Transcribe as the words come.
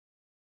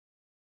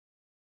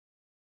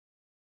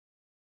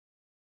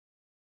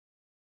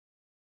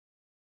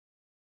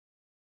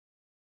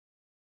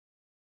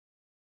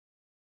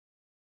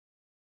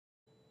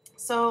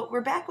So we're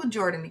back with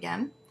Jordan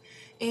again,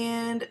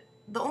 and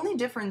the only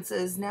difference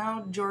is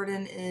now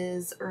Jordan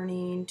is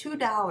earning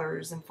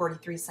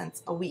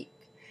 $2.43 a week.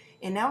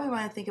 And now we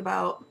want to think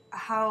about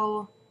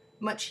how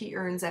much he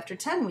earns after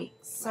 10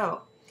 weeks.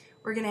 So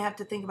we're going to have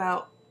to think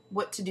about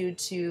what to do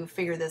to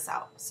figure this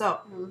out.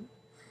 So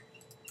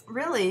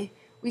really,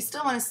 we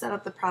still want to set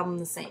up the problem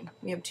the same.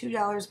 We have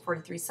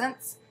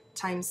 $2.43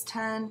 times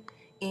 10,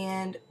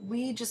 and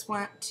we just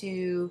want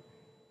to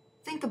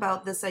think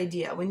about this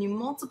idea. When you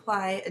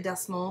multiply a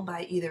decimal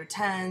by either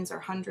tens or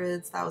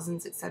hundreds,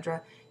 thousands,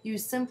 etc., you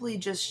simply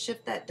just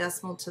shift that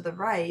decimal to the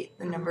right,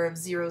 the number of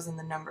zeros in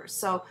the numbers.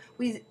 So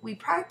we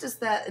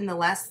practiced that in the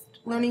last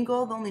learning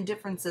goal. The only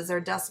difference is our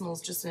decimal is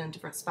just in a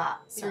different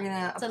spot. So we're going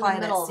to apply in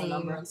the middle that same of the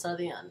number instead of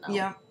the end now.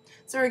 Yeah.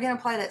 So we're going to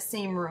apply that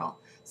same rule.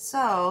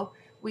 So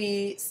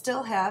we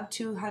still have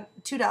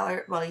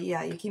 $2. Well,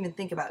 yeah, you can even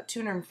think about it,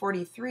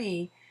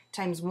 243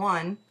 times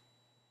 1,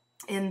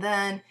 and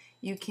then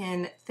you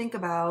can think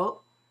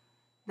about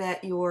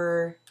that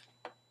you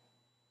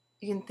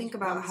can think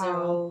about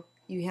how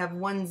you have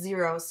 1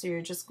 0, so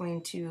you're just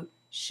going to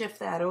shift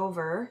that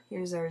over.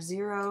 Here's our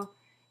 0,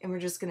 and we're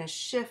just going to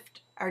shift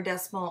our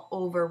decimal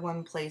over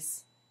one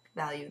place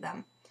value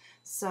then.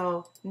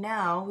 So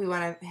now we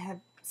want to have,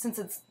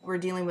 since we're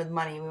dealing with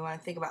money, we want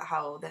to think about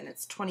how then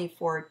it's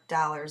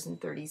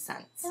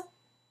 $24.30. Yep.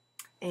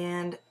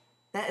 And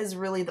that is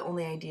really the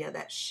only idea,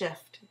 that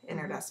shift in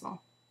our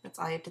decimal. That's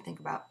all you have to think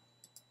about.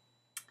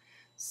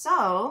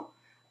 So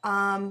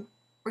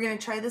we're going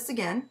to try this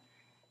again.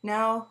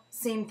 Now,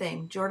 same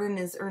thing. Jordan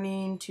is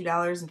earning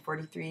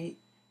 $2.43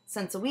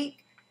 a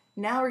week.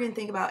 Now we're going to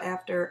think about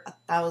after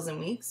 1,000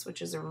 weeks,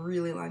 which is a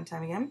really long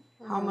time again,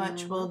 how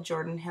much will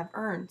Jordan have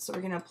earned? So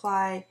we're going to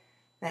apply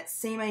that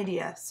same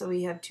idea. So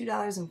we have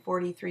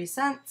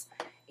 $2.43,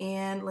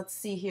 and let's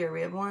see here.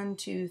 We have 1,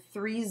 2,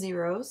 3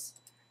 zeros.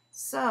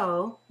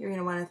 So you're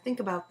going to want to think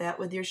about that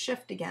with your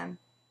shift again.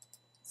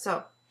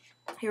 So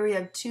here we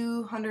have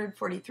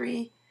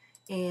 243,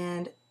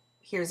 and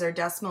here's our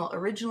decimal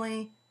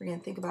originally. We're going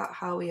to think about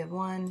how we have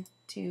 1,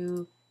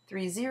 2,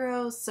 3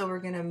 zeros. So we're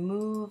going to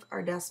move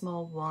our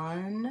decimal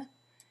 1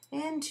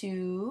 and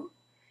 2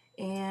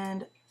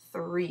 and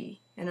 3.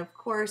 And of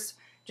course,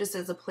 just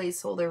as a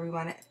placeholder, we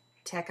want to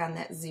tack on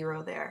that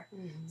 0 there.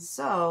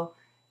 So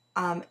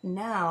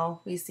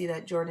now we see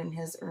that Jordan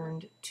has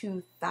earned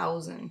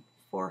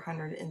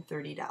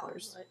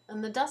 $2,430. Right.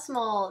 And the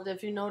decimal,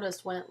 if you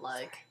noticed, went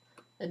like,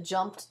 it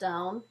jumped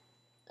down,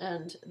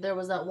 and there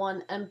was that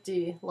one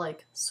empty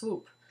like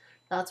swoop.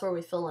 That's where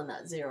we fill in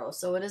that 0.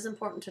 So it is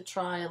important to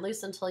try, at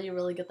least until you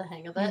really get the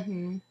hang of it,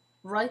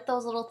 write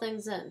those little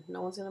things in.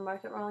 No one's going to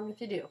mark it wrong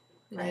if you do.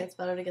 Okay? Right. It's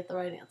better to get the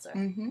right answer.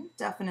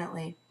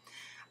 Definitely.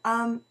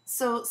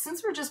 So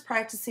since we're just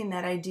practicing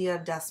that idea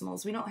of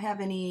decimals, we don't have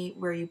any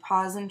where you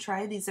pause and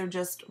try. These are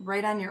just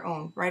right on your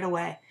own, right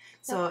away.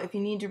 So if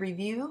you need to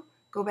review,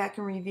 go back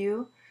and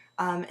review.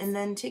 And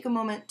then take a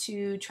moment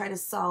to try to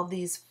solve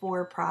these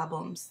 4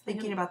 problems,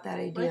 thinking about that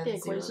idea. Write the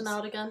equation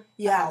out again?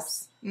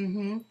 Yes.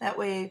 That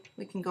way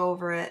we can go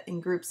over it in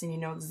groups and you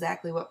know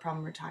exactly what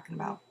problem we're talking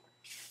about.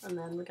 And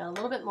then we got a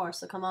little bit more,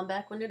 so come on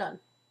back when you're done.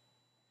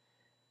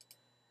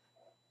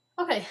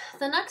 Okay,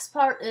 the next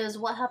part is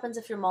what happens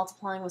if you're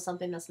multiplying with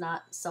something that's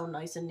not so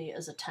nice and neat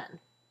as a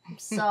 10.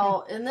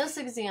 So in this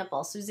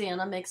example,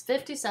 Susanna makes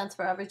 50 cents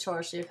for every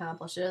chore she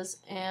accomplishes,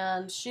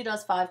 and she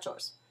does 5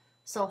 chores.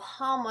 So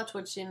how much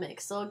would she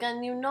make? So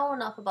again, you know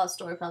enough about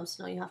story problems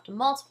to know you have to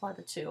multiply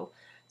the 2.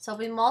 So if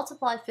we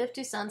multiply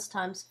 50 cents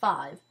times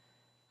 5,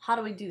 how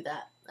do we do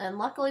that? And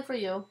luckily for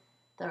you,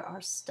 there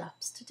are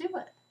steps to do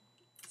it.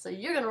 So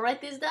you're going to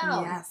write these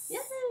down. Yes.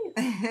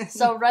 Yay!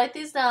 So write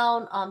these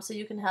down so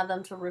you can have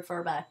them to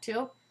refer back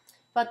to.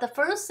 But the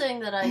first thing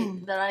that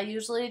I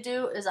usually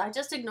do is I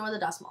just ignore the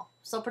decimal.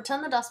 So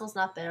pretend the decimal's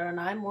not there, and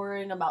I'm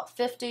worrying about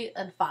 50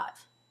 and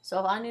 5. So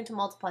if I need to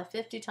multiply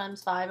 50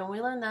 times 5, and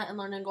we learned that in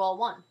Learning Goal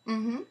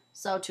 1.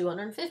 So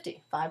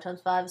 250. 5 times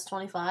 5 is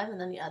 25,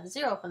 and then you add the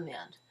 0 from the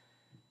end.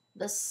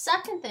 The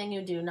second thing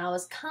you do now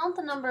is count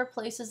the number of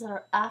places that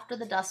are after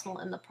the decimal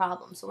in the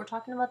problem. So we're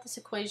talking about this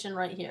equation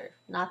right here,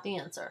 not the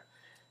answer.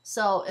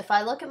 So if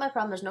I look at my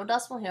problem, there's no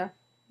decimal here.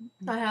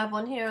 I have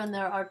one here, and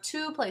there are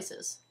 2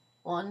 places.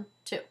 1,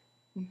 2.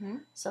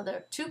 So there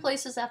are 2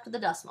 places after the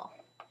decimal.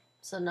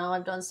 So now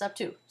I've done step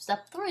 2.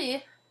 Step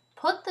 3,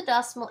 put the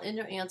decimal in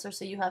your answer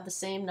so you have the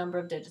same number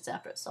of digits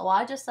after it. So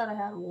I just said I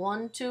had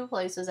 1, 2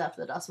 places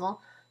after the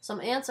decimal. So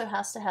my answer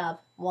has to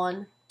have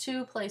 1,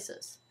 2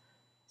 places.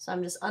 So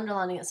I'm just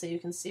underlining it so you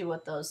can see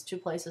what those 2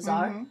 places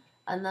are.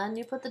 And then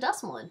you put the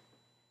decimal in.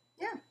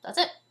 Yeah. That's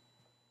it.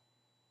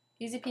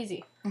 Easy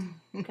peasy.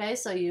 Okay,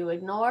 so you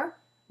ignore,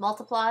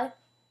 multiply,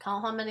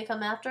 count how many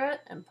come after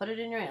it, and put it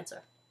in your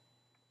answer.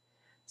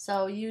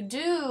 So you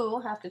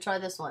do have to try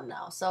this one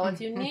now. So if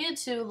you need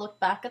to look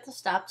back at the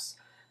steps,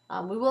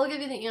 we will give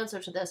you the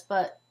answer to this,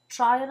 but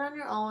try it on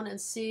your own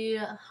and see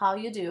how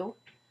you do.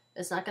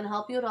 It's not going to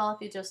help you at all if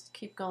you just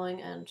keep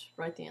going and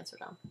write the answer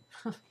down.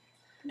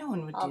 No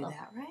one would do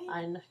that,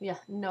 right? Yeah,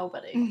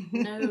 nobody.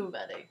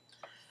 Nobody.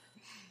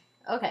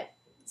 Okay,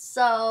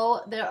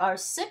 So there are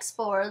 6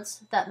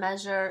 boards that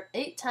measure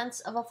 8/10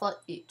 of a foot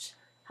each.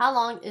 How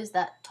long is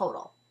that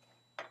total?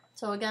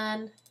 So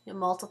again, you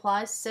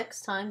multiply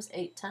 6 times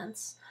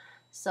 8/10.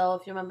 So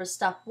if you remember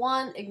step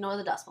 1, ignore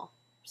the decimal.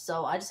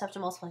 So I just have to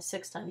multiply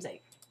 6 times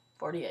 8,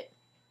 48.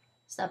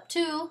 Step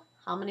 2,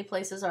 how many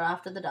places are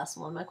after the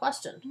decimal in my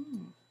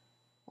question?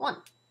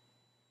 1,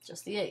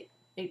 just the 8,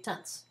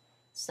 8/10.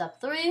 Step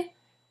 3,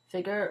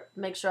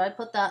 make sure I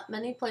put that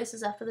many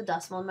places after the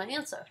decimal in my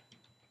answer.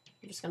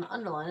 You're just going to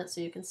underline it so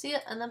you can see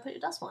it and then put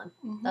your decimal in.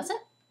 That's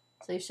it.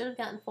 So you should have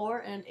gotten 4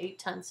 and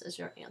 8/10 as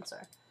your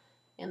answer.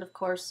 And of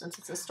course, since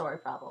it's a story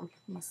problem,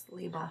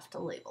 you have to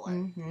label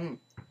it.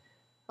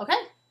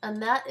 Okay,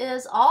 and that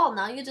is all.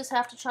 Now you just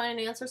have to try and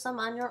answer some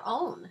on your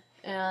own.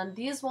 And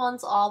these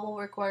ones all will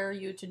require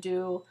you to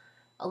do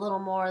a little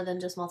more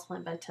than just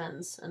multiplying by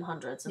tens and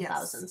hundreds and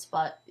thousands.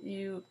 But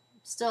you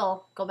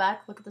still go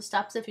back, look at the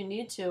steps if you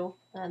need to,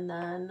 and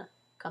then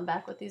come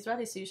back with these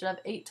ready. So you should have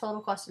 8 total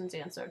questions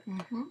answered.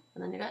 And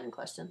then your guiding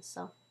questions.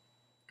 So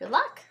good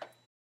luck.